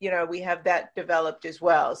cetera, we have that developed as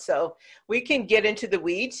well. So we can get into the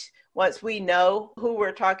weeds once we know who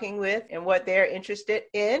we're talking with and what they're interested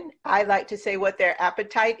in. I like to say what their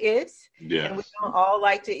appetite is. Yeah. And we don't all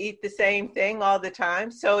like to eat the same thing all the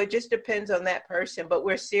time. So it just depends on that person. But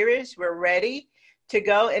we're serious. We're ready to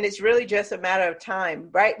go. And it's really just a matter of time.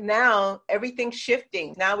 Right now, everything's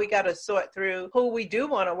shifting. Now we got to sort through who we do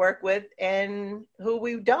want to work with and who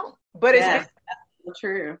we don't. But it's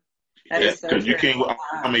true. Because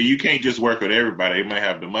you can't just work with everybody. They might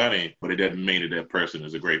have the money, but it doesn't mean that person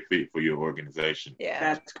is a great fit for your organization. Yeah,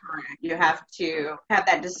 that's correct. You have to have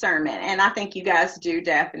that discernment. And I think you guys do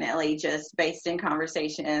definitely, just based in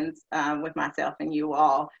conversations with myself and you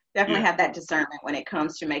all, definitely have that discernment when it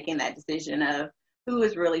comes to making that decision of who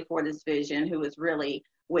is really for this vision, who is really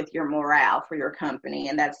with your morale for your company.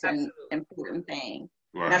 And that's an important thing.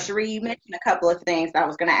 Right. Now, Cherie, you mentioned a couple of things I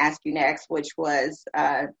was going to ask you next, which was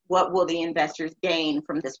what will the investors gain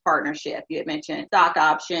from this partnership? You had mentioned stock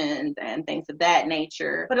options and things of that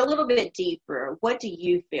nature, but a little bit deeper, what do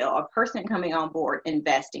you feel a person coming on board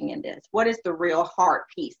investing in this? What is the real heart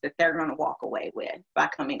piece that they're going to walk away with by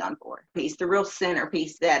coming on board? The real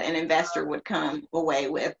centerpiece that an investor would come away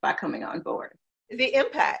with by coming on board? The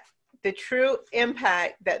impact, the true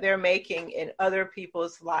impact that they're making in other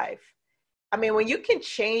people's life. I mean, when you can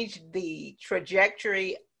change the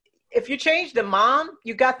trajectory, if you change the mom,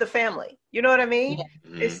 you got the family. You know what I mean?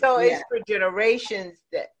 Yeah. And so it's for generations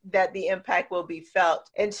that the impact will be felt.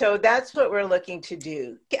 And so that's what we're looking to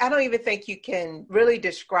do. I don't even think you can really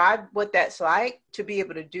describe what that's like to be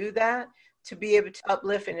able to do that, to be able to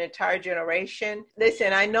uplift an entire generation.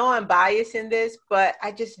 Listen, I know I'm biased in this, but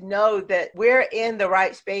I just know that we're in the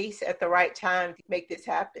right space at the right time to make this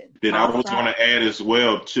happen. Then I was going to add as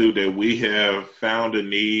well, too, that we have found a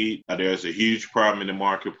need. There's a huge problem in the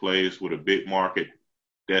marketplace with a big market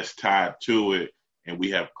that's tied to it. And we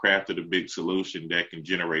have crafted a big solution that can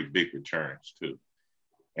generate big returns, too.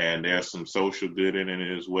 And there's some social good in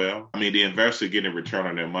it as well. I mean, the investor getting a return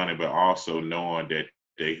on their money, but also knowing that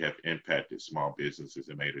they have impacted small businesses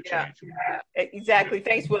and made a change. Yeah, exactly.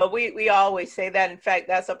 Thanks, Will. We always say that. In fact,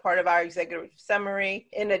 that's a part of our executive summary.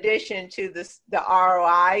 In addition to the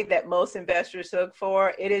ROI that most investors look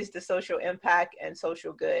for, it is the social impact and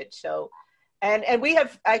social good. So, and we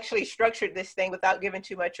have actually structured this thing without giving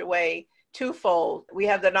too much away twofold. We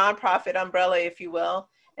have the nonprofit umbrella, if you will,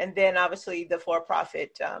 and then obviously the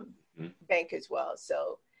for-profit bank as well.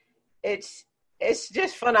 So it's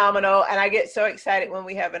just phenomenal. And I get so excited when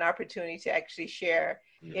we have an opportunity to actually share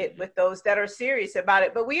it with those that are serious about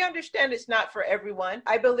it. But we understand it's not for everyone.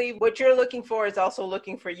 I believe what you're looking for is also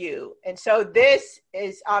looking for you. And so this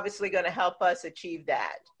is obviously going to help us achieve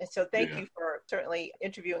that. And so thank you for certainly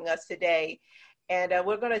interviewing us today. And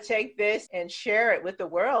we're going to take this and share it with the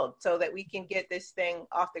world so that we can get this thing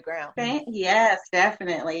off the ground. Yes,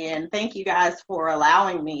 definitely. And thank you guys for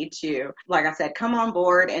allowing me to, like I said, come on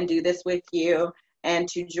board and do this with you and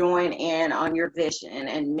to join in on your vision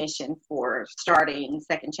and mission for starting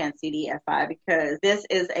Second Chance CDFI, because this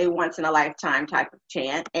is a once in a lifetime type of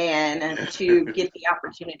chance. And to get the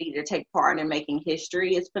opportunity to take part in making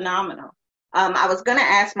history is phenomenal. I was going to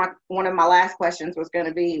ask one of my last questions was going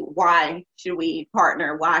to be, why should we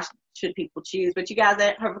partner? Why should people choose? But you guys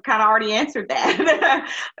have kind of already answered that.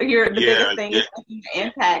 The biggest thing is making the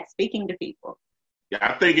impact, speaking to people. Yeah,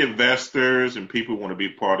 I think investors and people want to be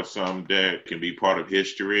part of something that can be part of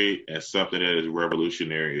history and something that is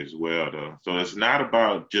revolutionary as well, though. So it's not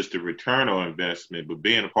about just the return on investment, but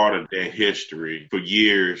being a part of their history for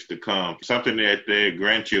years to come. Something that their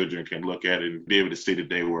grandchildren can look at and be able to see that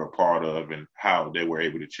they were a part of and how they were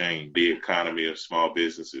able to change the economy of small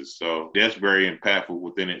businesses. So that's very impactful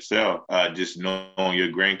within itself. Just knowing your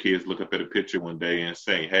grandkids look up at a picture one day and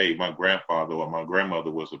say, hey, my grandfather or my grandmother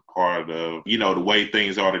was a part of, the way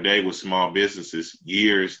things are today with small businesses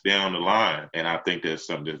years down the line. And I think that's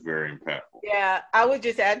something that's very impactful. Yeah, I would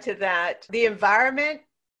just add to that. The environment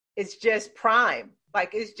is just prime.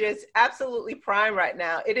 Like, it's just absolutely prime right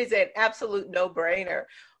now. It is an absolute no-brainer.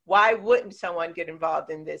 Why wouldn't someone get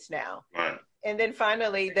involved in this now? Right. And then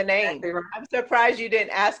finally, the name. Exactly right. I'm surprised you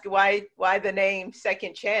didn't ask why the name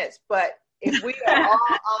Second Chance. But if we are all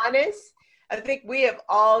honest, I think we have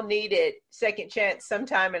all needed second chance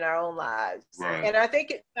sometime in our own lives. Right. And I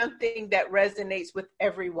think it's something that resonates with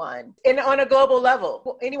everyone. And on a global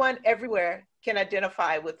level, anyone everywhere can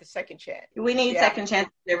identify with the second chance. We need second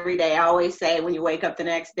chances every day. I always say when you wake up the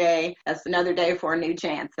next day, that's another day for a new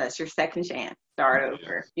chance. That's your second chance. Start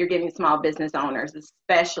over. You're giving small business owners,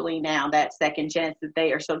 especially now, that second chance that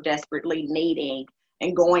they are so desperately needing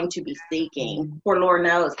and going to be seeking for Lord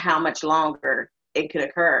knows how much longer it could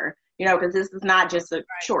occur. You know, because this is not just a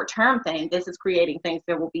short-term thing. This is creating things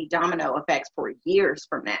that will be domino effects for years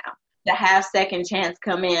from now. To have second chance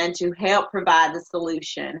come in to help provide the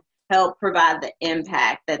solution, help provide the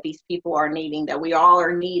impact that these people are needing, that we all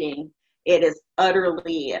are needing, it is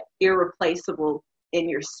utterly irreplaceable in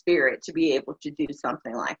your spirit to be able to do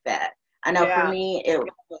something like that. I know for me, it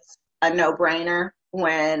was a no-brainer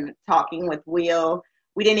when talking with Will.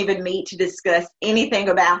 We didn't even meet to discuss anything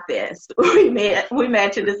about this. We met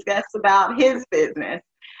to discuss about his business.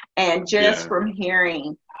 And just from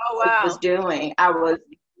hearing what he was doing, I was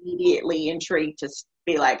immediately intrigued to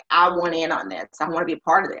be like, I want in on this. I want to be a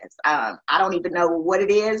part of this. I don't even know what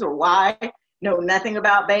it is or why, know nothing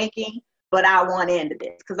about banking, but I want into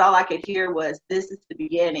this. Because all I could hear was, this is the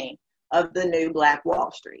beginning of the new Black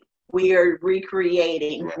Wall Street. We are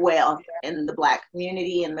recreating wealth in the Black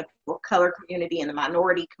community, in the color community, in the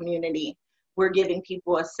minority community. We're giving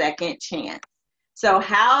people a second chance. So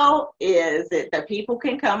how is it that people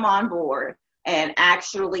can come on board and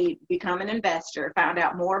actually become an investor, find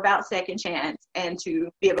out more about Second Chance, and to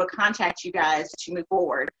be able to contact you guys to move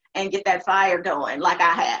forward and get that fire going like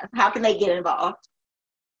I have? How can they get involved?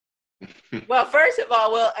 Well, first of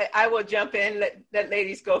all, I will jump in, let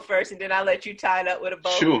ladies go first, and then I'll let you tie it up with a bow.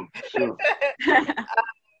 Sure.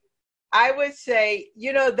 I would say,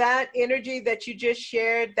 you know, that energy that you just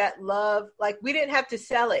shared, that love, like, we didn't have to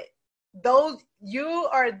sell it. You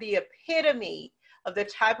are the epitome of the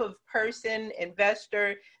type of person,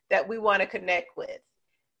 investor that we want to connect with.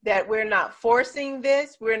 That we're not forcing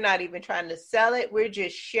this. We're not even trying to sell it. We're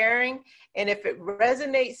just sharing. And if it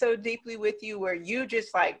resonates so deeply with you where you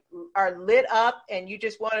just like are lit up and you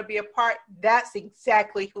just want to be a part, that's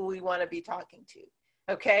exactly who we want to be talking to.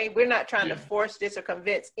 Okay? We're not trying to force this or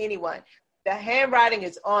convince anyone. The handwriting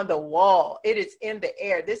is on the wall. It is in the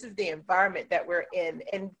air. This is the environment that we're in.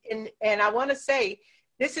 And I want to say,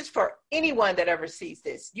 this is for anyone that ever sees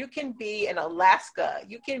this. You can be in Alaska.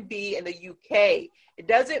 You can be in the UK. It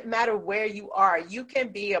doesn't matter where you are. You can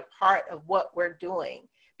be a part of what we're doing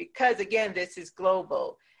because, again, this is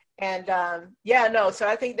global. And so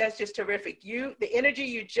I think that's just terrific. The energy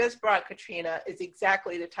you just brought, Katrina, is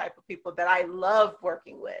exactly the type of people that I love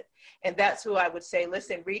working with. And that's who I would say,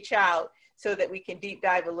 listen, reach out so that we can deep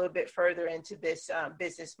dive a little bit further into this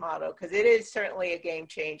business model, because it is certainly a game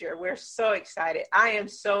changer. We're so excited. I am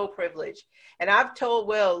so privileged. And I've told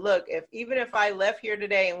Will, look, even if I left here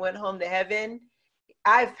today and went home to heaven,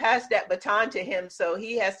 I've passed that baton to him, so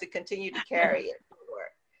he has to continue to carry it forward.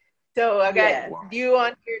 So I got you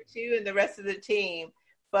on here too and the rest of the team.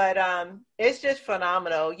 But it's just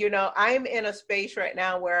phenomenal. You know, I'm in a space right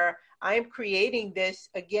now where I'm creating this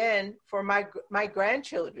again for my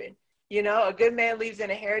grandchildren. You know, a good man leaves an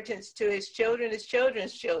inheritance to his children's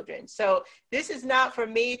children. So this is not for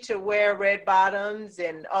me to wear red bottoms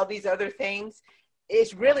and all these other things.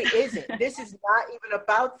 It really isn't. This is not even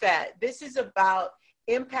about that. This is about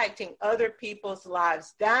impacting other people's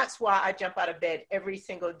lives. That's why I jump out of bed every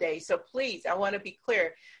single day. So please, I want to be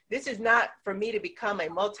clear. This is not for me to become a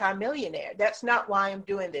multimillionaire. That's not why I'm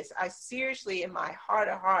doing this. I seriously, in my heart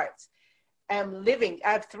of hearts, am living.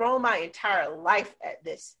 I've thrown my entire life at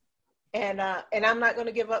this. And I'm not going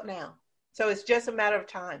to give up now. So it's just a matter of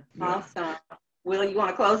time. Awesome. Will, you want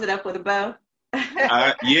to close it up with a bow?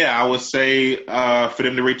 I would say for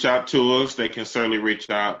them to reach out to us, they can certainly reach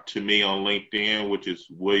out to me on LinkedIn, which is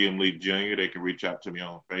William Lee Jr. They can reach out to me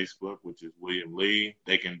on Facebook, which is William Lee.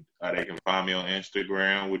 They can find me on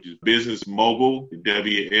Instagram, which is Business Mogul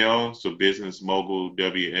WL. So Business Mogul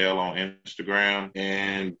WL on Instagram.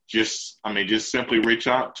 And just simply reach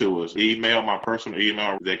out to us. My personal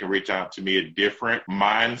email, they can reach out to me at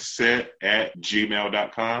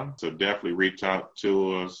differentmindset@gmail.com. So definitely reach out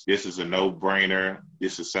to us. This is a no-brainer.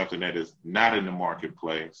 This is something that is not in the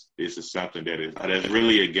marketplace. This is something that's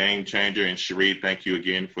really a game changer. And Cherie, thank you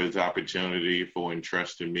again for this opportunity, for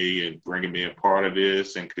entrusting me and bringing me a part of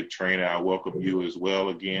this. And Katrina, I welcome you as well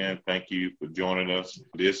again. Thank you for joining us.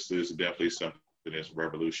 This is definitely something that's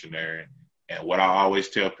revolutionary. And what I always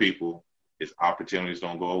tell people is opportunities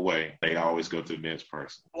don't go away. They always go to the next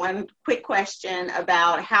person. One quick question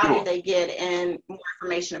about how Sure. do they get in more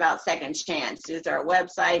information about Second Chance? Is there a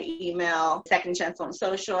website, email, Second Chance on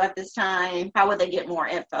social at this time? How would they get more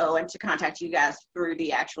info and to contact you guys through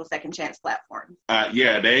the actual Second Chance platform?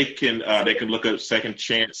 Yeah, they can look up Second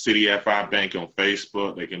Chance City FI Bank on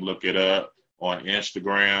Facebook. They can look it up on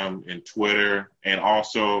Instagram and Twitter, and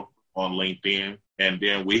also on LinkedIn. And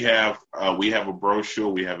then we have a brochure.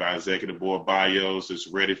 We have our executive board bios. It's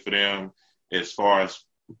ready for them as far as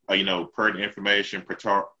pertinent information,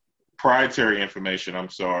 proprietary information. I'm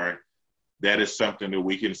sorry. That is something that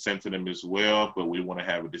we can send to them as well. But we want to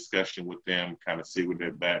have a discussion with them, kind of see what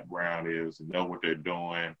their background is, and know what they're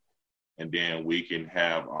doing, and then we can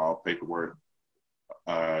have all paperwork,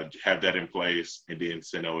 have that in place, and then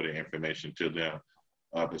send over the information to them.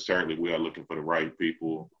 But certainly, we are looking for the right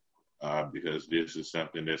people. Because this is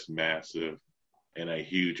something that's massive and a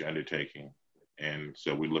huge undertaking. And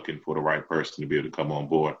so we're looking for the right person to be able to come on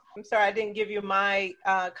board. I'm sorry, I didn't give you my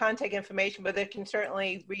contact information, but they can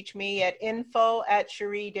certainly reach me at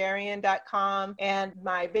info@CherieDarian.com. And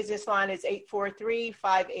my business line is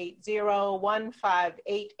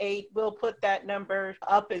 843-580-1588. We'll put that number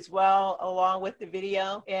up as well, along with the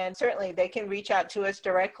video. And certainly they can reach out to us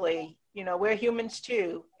directly. We're humans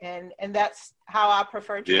too. And that's how I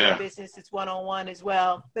prefer to do business. It's one-on-one as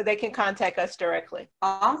well. So they can contact us directly.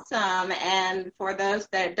 Awesome. And for those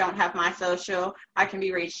that don't have my social, I can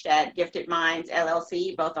be reached at Gifted Minds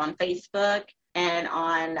LLC, both on Facebook and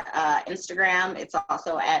on Instagram. It's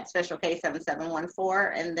also at Special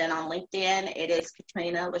K7714. And then on LinkedIn, it is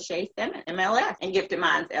Katrina Lachey Simmons, MLS, and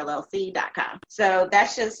GiftedMindsLLC.com. So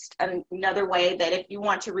that's just another way that if you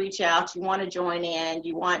want to reach out, you want to join in,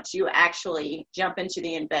 you want to actually jump into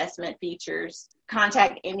the investment features,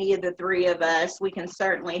 contact any of the three of us. We can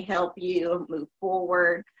certainly help you move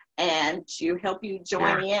forward and to help you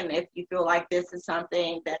join in if you feel like this is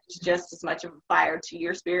something that's just as much of a fire to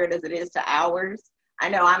your spirit as it is to ours. I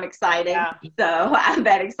know I'm excited, so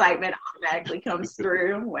that excitement automatically comes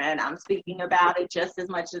through when I'm speaking about it just as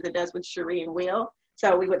much as it does with Cherie and Will.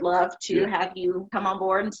 So we would love to have you come on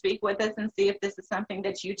board and speak with us and see if this is something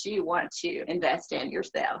that you too want to invest in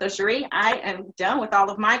yourself. So Cherie, I am done with all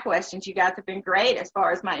of my questions. You guys have been great as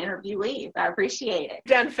far as my interviewees. I appreciate it.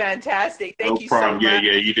 Done fantastic. Thank you so much. Yeah,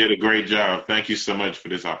 you did a great job. Thank you so much for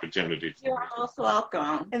this opportunity. You're most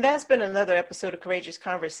welcome. And that's been another episode of Courageous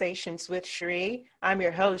Conversations with Cherie. I'm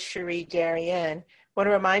your host, Cherie Darian. I want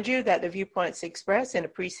to remind you that the viewpoints expressed in the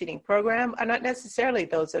preceding program are not necessarily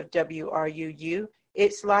those of WRUU,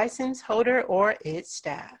 its license holder, or its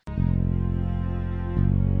staff.